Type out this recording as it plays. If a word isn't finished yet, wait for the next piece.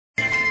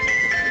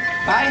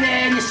Bye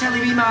then, you silly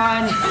wee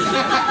man.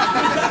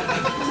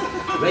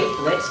 Right,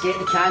 let's get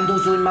the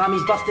candles on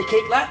Mammy's birthday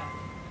cake lit.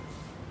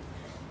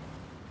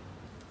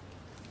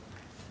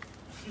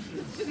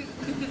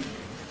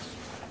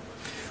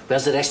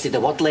 Where's the rest of the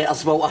word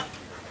letters, Walter?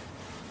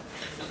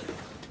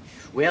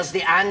 Where's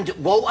the and,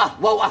 Walter?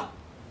 Walter?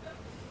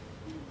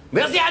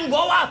 Where's the and,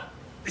 Walter?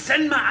 It's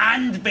in my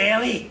and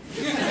belly.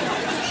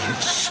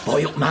 You've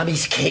spoilt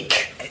Mammy's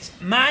cake. It's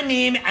my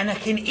name and I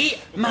can eat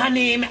my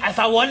name if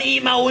I want to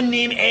eat my own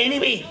name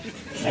anyway.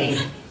 Fine.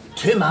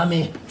 To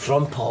Mammy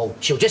from Paul.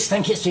 She'll just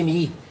think it's to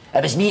me.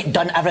 It was me that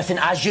done everything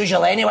as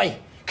usual anyway.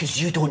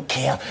 Because you don't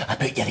care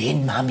about your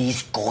own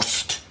Mammy's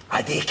ghost.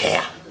 I do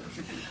care.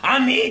 I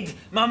made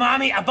my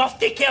mammy a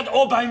birthday card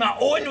all by my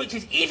own, which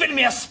is even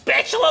more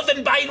specialer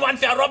than buying one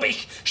for a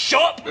rubbish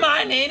shop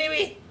man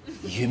anyway.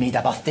 You made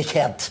a birthday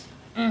card?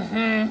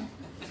 Mm-hmm.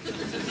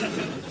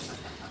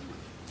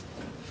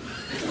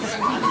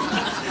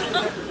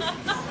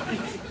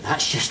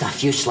 That's just a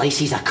few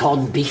slices of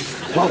corned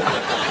beef. Walter,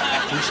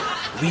 just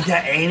read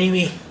it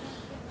anyway.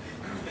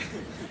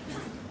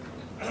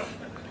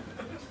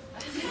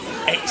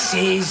 It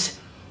says,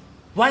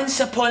 once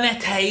upon a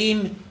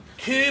time,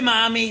 to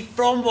Mammy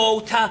from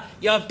Walter,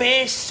 your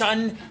best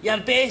son, your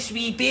best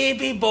wee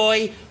baby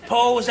boy,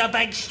 Paul's a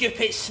big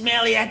stupid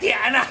smelly idiot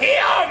and I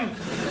hate him!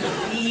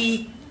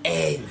 The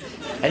end.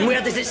 And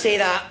where does it say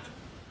that?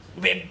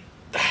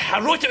 I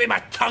wrote it with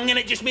my tongue and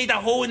it just made a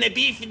hole in the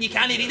beef and you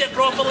can't read it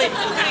properly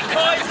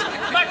because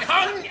my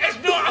tongue is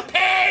not a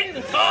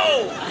pen,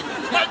 Paul!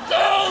 My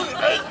tongue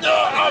is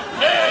not a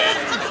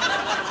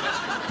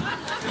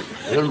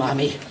pen! Your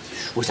Mammy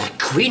was a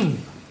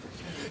queen.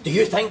 Do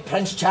you think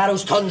Prince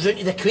Charles turns round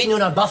to the Queen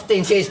on her birthday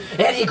and says,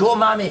 here you go,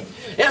 Mammy,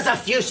 here's a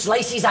few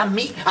slices of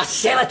meat I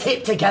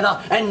sellotaped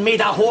together and made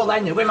a hole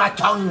in with my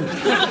tongue?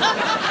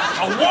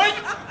 A what?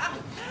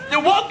 The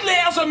word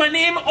letters are my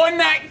name on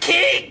that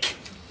cake!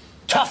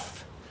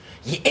 Tough.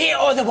 You ate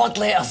all the word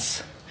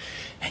letters.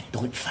 And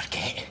don't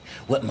forget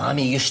what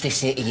Mammy used to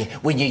say to you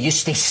when you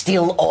used to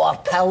steal all her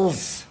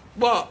pills.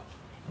 What?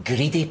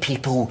 Greedy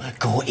people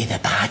go to the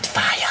bad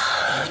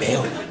fire.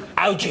 Well,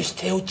 I'll just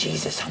tell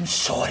Jesus I'm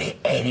sorry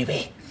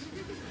anyway.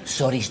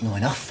 Sorry's not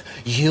enough.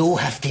 You'll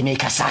have to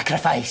make a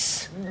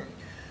sacrifice.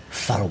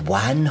 For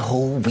 1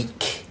 whole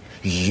week,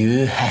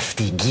 you have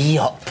to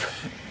give up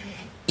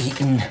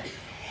eating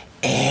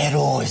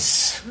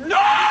arrows. No!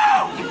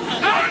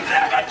 I'll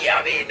never give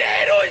up eating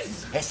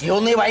arrows! It's the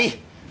only way.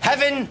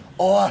 Heaven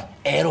or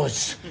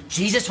arrows.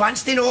 Jesus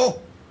wants to know.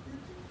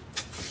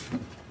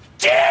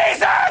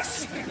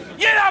 Jesus!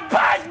 You're a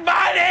bad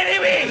man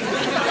anyway!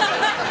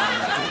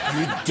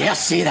 You dare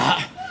say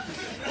that?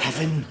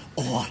 Heaven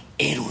or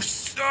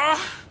arrows?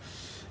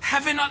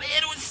 Heaven or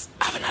arrows?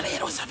 Heaven or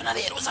arrows? Heaven or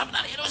arrows? Heaven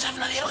or arrows?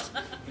 Heaven or arrows?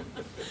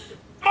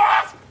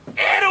 Oh,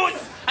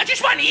 arrows! I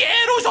just want to eat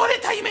arrows all the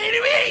time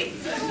anyway!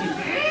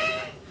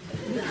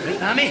 Right,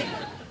 Mammy.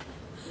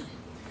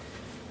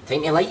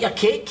 Think you like your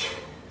cake?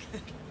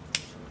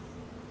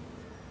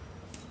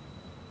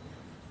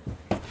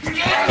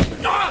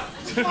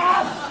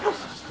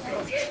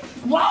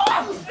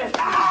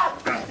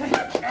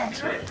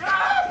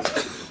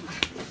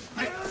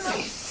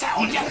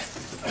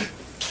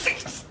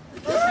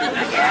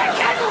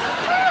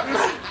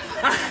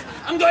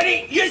 I'm going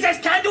to use this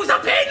candle as a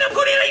pen. I'm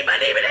going to write my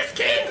name in this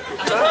cake.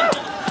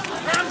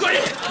 I'm going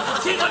to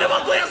take all the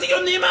word letters of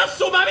your name off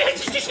so Mammy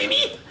thinks it's just for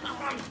me.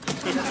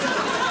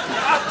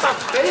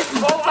 Hey,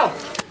 Walter,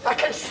 I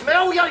can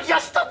smell your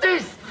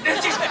yesterdays.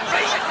 It's just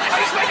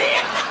write my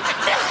name.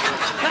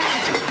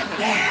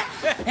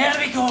 There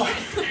we go.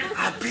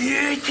 A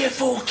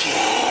beautiful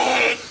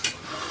cake.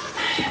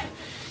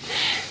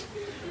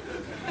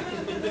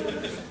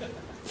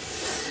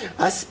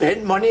 I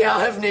spent money I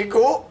haven't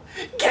got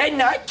getting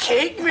that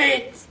cake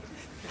made.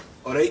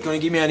 Alright, gonna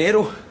give me an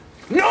arrow?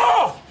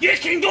 No! You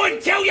can go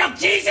and tell your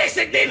Jesus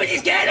that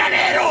nobody's getting an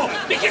arrow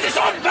because it's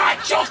on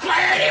bad chocolate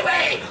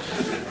anyway!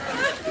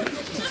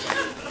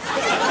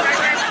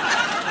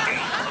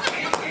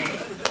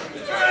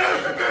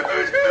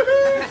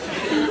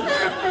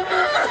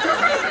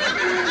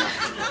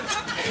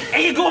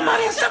 Here you go,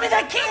 Marion, some of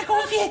that cake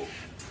off you.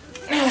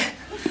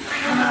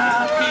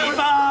 Happy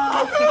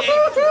birthday!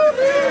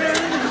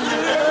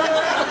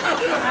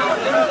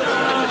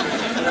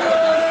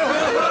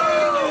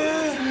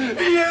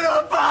 You're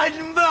a bad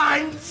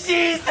man,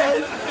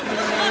 Jesus!